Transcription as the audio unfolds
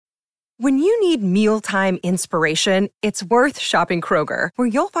When you need mealtime inspiration, it's worth shopping Kroger, where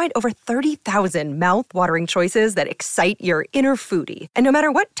you'll find over 30,000 mouth-watering choices that excite your inner foodie. And no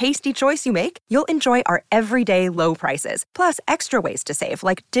matter what tasty choice you make, you'll enjoy our everyday low prices, plus extra ways to save,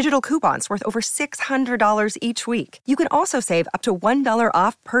 like digital coupons worth over $600 each week. You can also save up to $1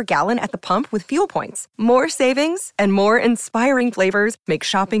 off per gallon at the pump with fuel points. More savings and more inspiring flavors make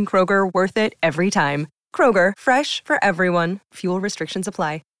shopping Kroger worth it every time. Kroger, fresh for everyone. Fuel restrictions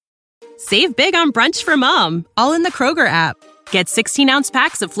apply. Save big on brunch for mom, all in the Kroger app. Get 16-ounce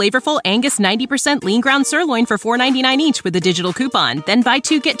packs of flavorful Angus 90% lean ground sirloin for $4.99 each with a digital coupon. Then buy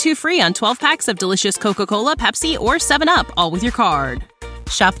 2, get 2 free on 12 packs of delicious Coca-Cola, Pepsi, or 7-Up, all with your card.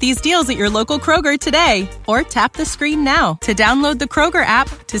 Shop these deals at your local Kroger today, or tap the screen now to download the Kroger app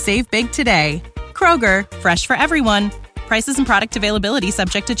to save big today. Kroger, fresh for everyone. Prices and product availability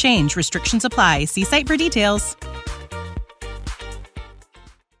subject to change. Restrictions apply. See site for details.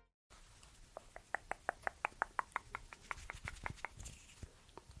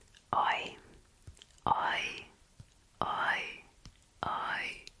 Oi, oi, oi, oi,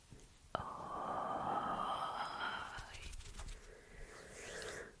 oi.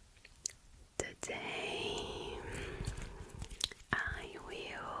 Today I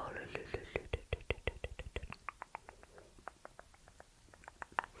will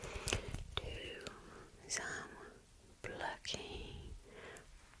do some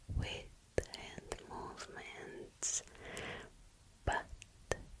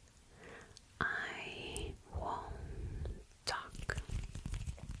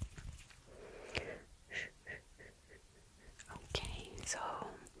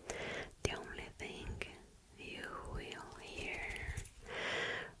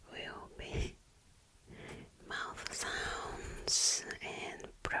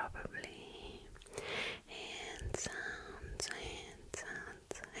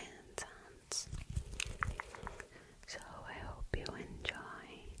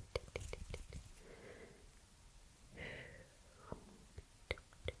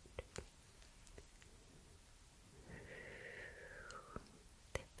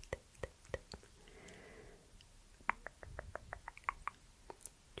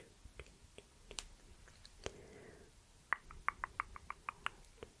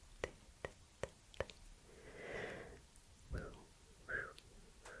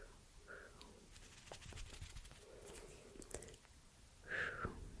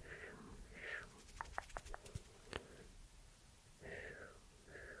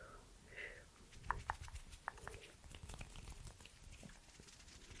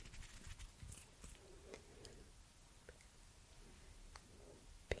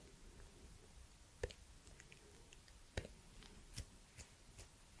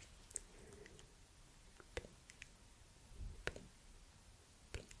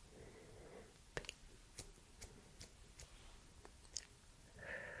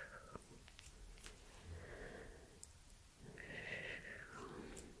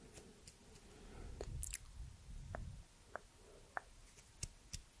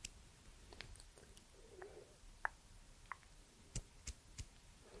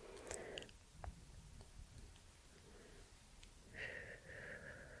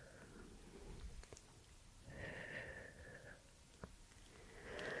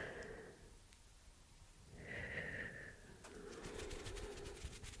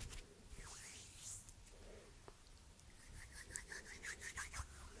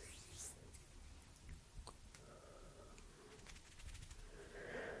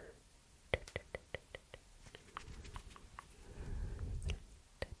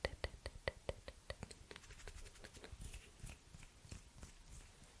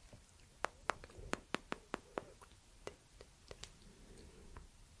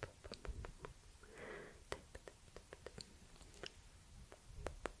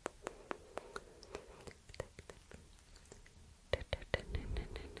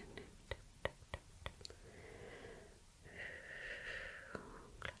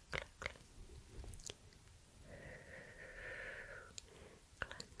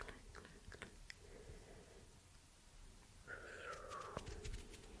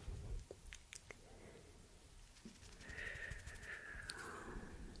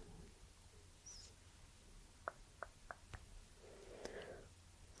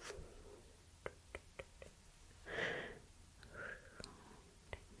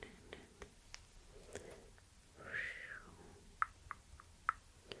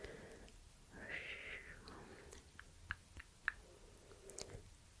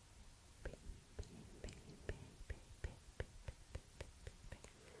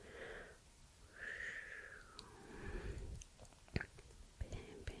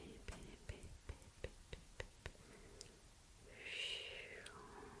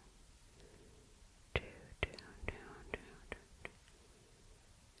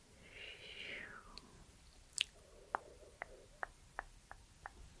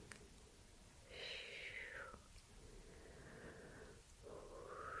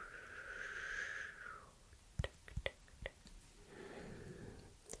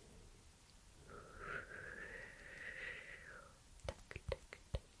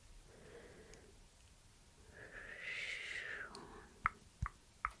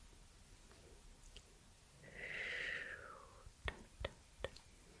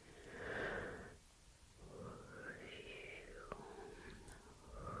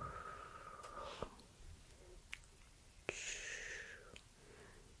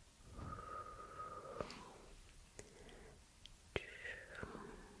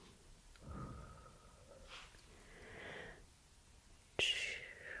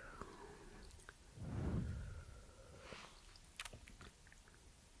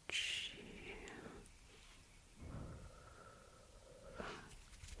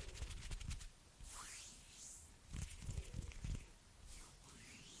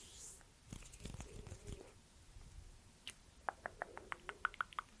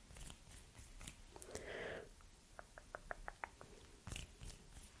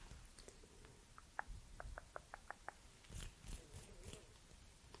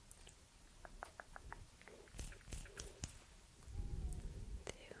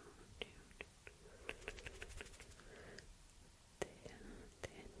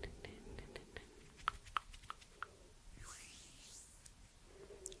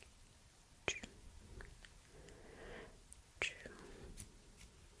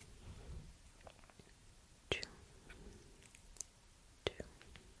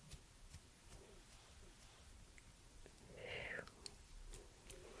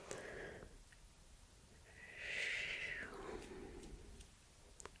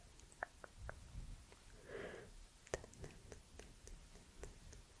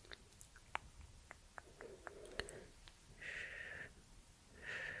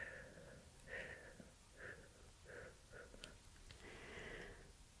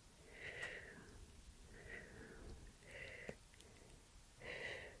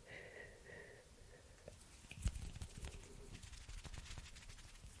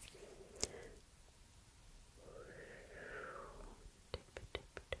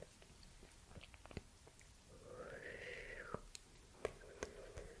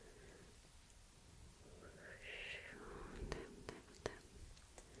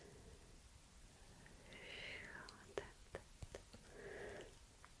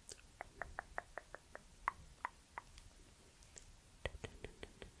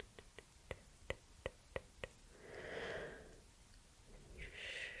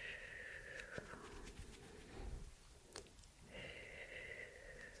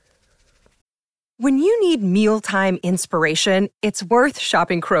When you need mealtime inspiration, it's worth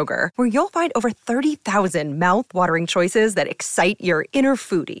shopping Kroger, where you'll find over 30,000 mouth-watering choices that excite your inner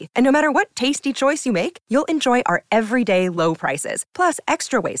foodie. And no matter what tasty choice you make, you'll enjoy our everyday low prices, plus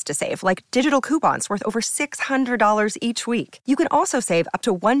extra ways to save, like digital coupons worth over $600 each week. You can also save up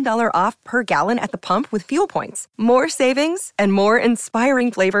to $1 off per gallon at the pump with fuel points. More savings and more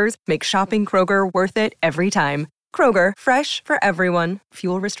inspiring flavors make shopping Kroger worth it every time. Kroger, fresh for everyone.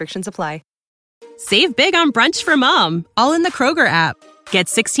 Fuel restrictions apply. Save big on brunch for mom, all in the Kroger app. Get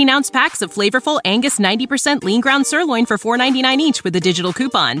 16-ounce packs of flavorful Angus 90% lean ground sirloin for $4.99 each with a digital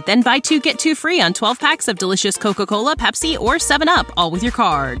coupon. Then buy 2, get 2 free on 12 packs of delicious Coca-Cola, Pepsi, or 7-Up, all with your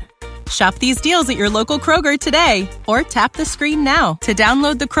card. Shop these deals at your local Kroger today, or tap the screen now to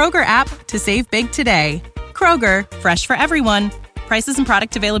download the Kroger app to save big today. Kroger, fresh for everyone. Prices and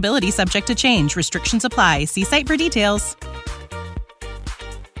product availability subject to change. Restrictions apply. See site for details.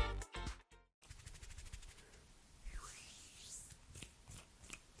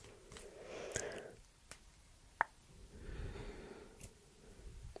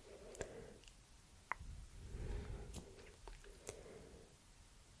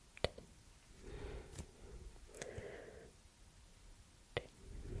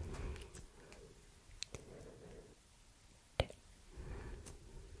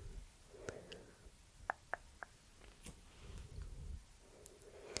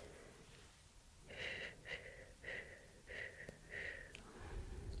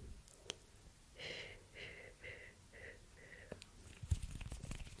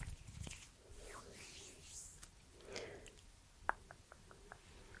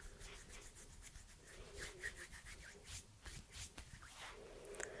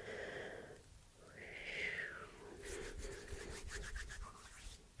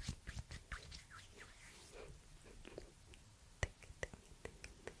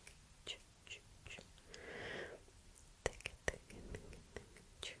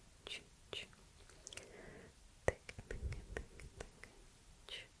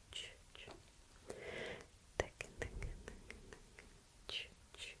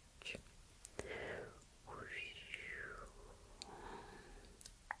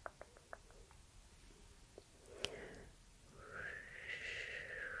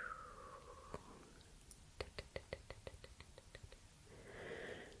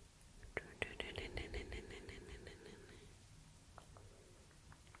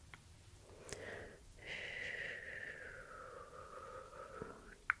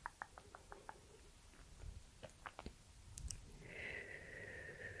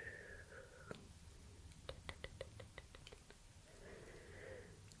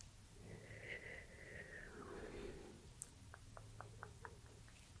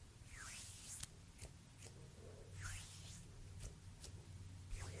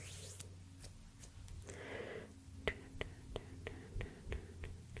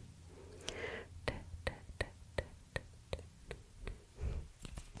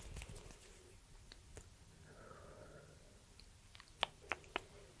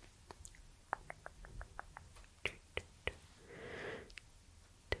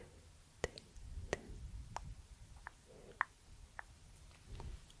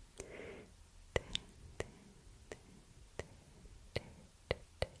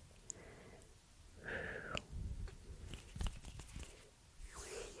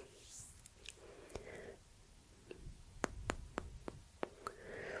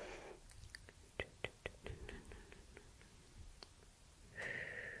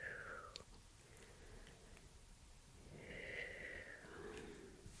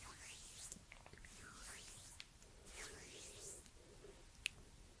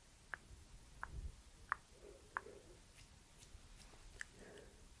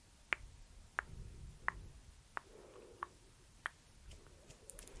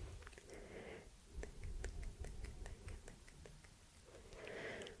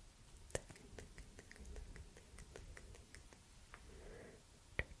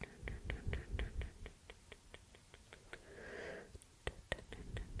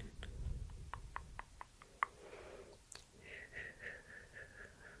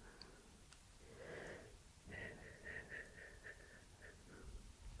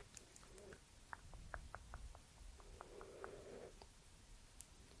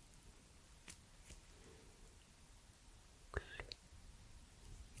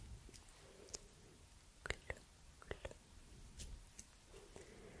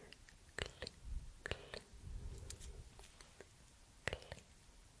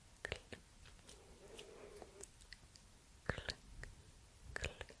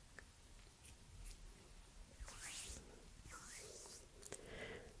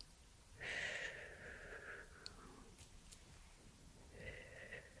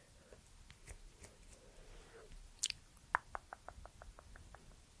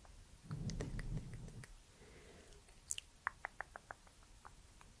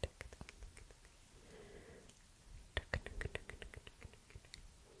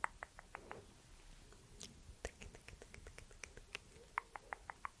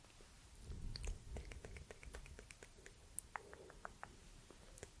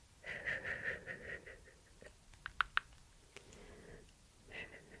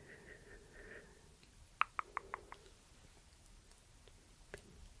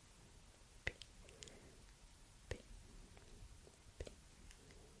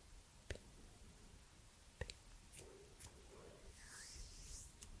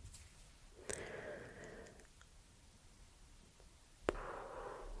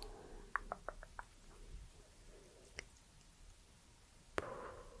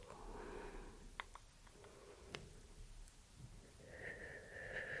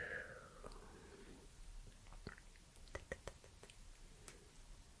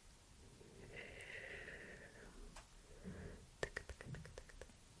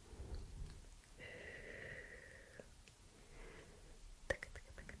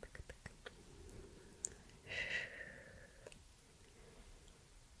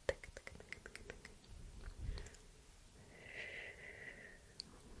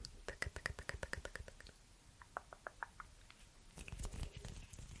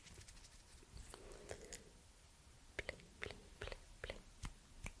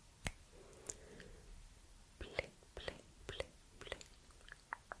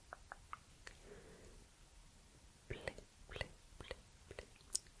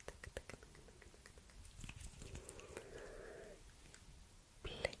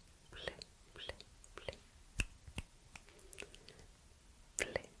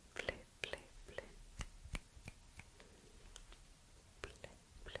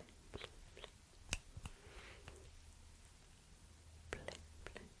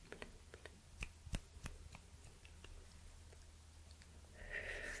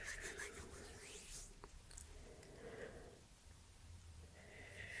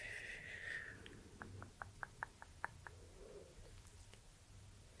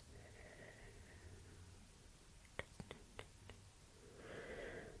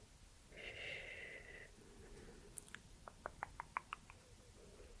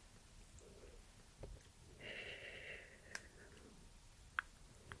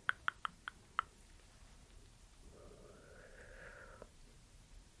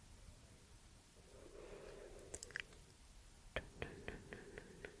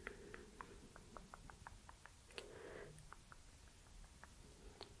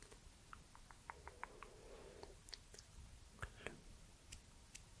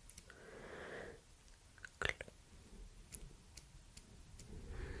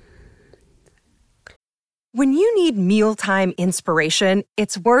 When you need mealtime inspiration,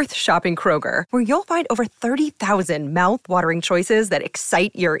 it's worth shopping Kroger, where you'll find over 30,000 mouth-watering choices that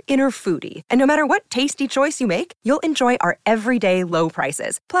excite your inner foodie. And no matter what tasty choice you make, you'll enjoy our everyday low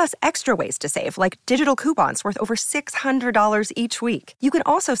prices, plus extra ways to save, like digital coupons worth over $600 each week. You can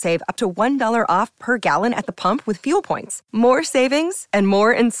also save up to $1 off per gallon at the pump with fuel points. More savings and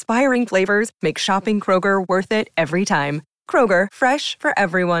more inspiring flavors make shopping Kroger worth it every time. Kroger, fresh for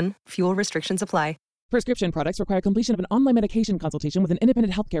everyone. Fuel restrictions apply. Prescription products require completion of an online medication consultation with an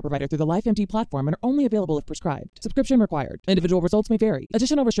independent healthcare provider through the LifeMD platform and are only available if prescribed. Subscription required. Individual results may vary.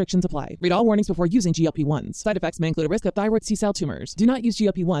 Additional restrictions apply. Read all warnings before using GLP-1s. Side effects may include a risk of thyroid C-cell tumors. Do not use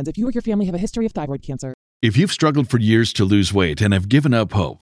GLP-1s if you or your family have a history of thyroid cancer. If you've struggled for years to lose weight and have given up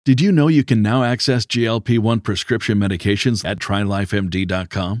hope, did you know you can now access GLP-1 prescription medications at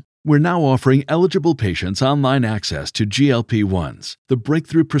TryLifeMD.com? We're now offering eligible patients online access to GLP-1s, the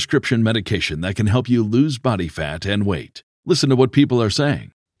breakthrough prescription medication that can help you lose body fat and weight. Listen to what people are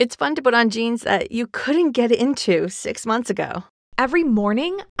saying. It's fun to put on jeans that you couldn't get into 6 months ago. Every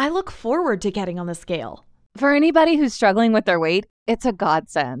morning, I look forward to getting on the scale. For anybody who's struggling with their weight, it's a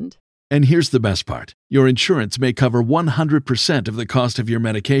godsend. And here's the best part. Your insurance may cover 100% of the cost of your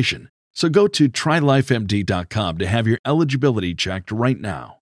medication. So go to TryLifeMD.com to have your eligibility checked right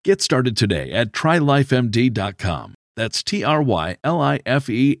now. Get started today at TryLifeMD.com. That's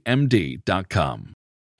TryLifeMD.com.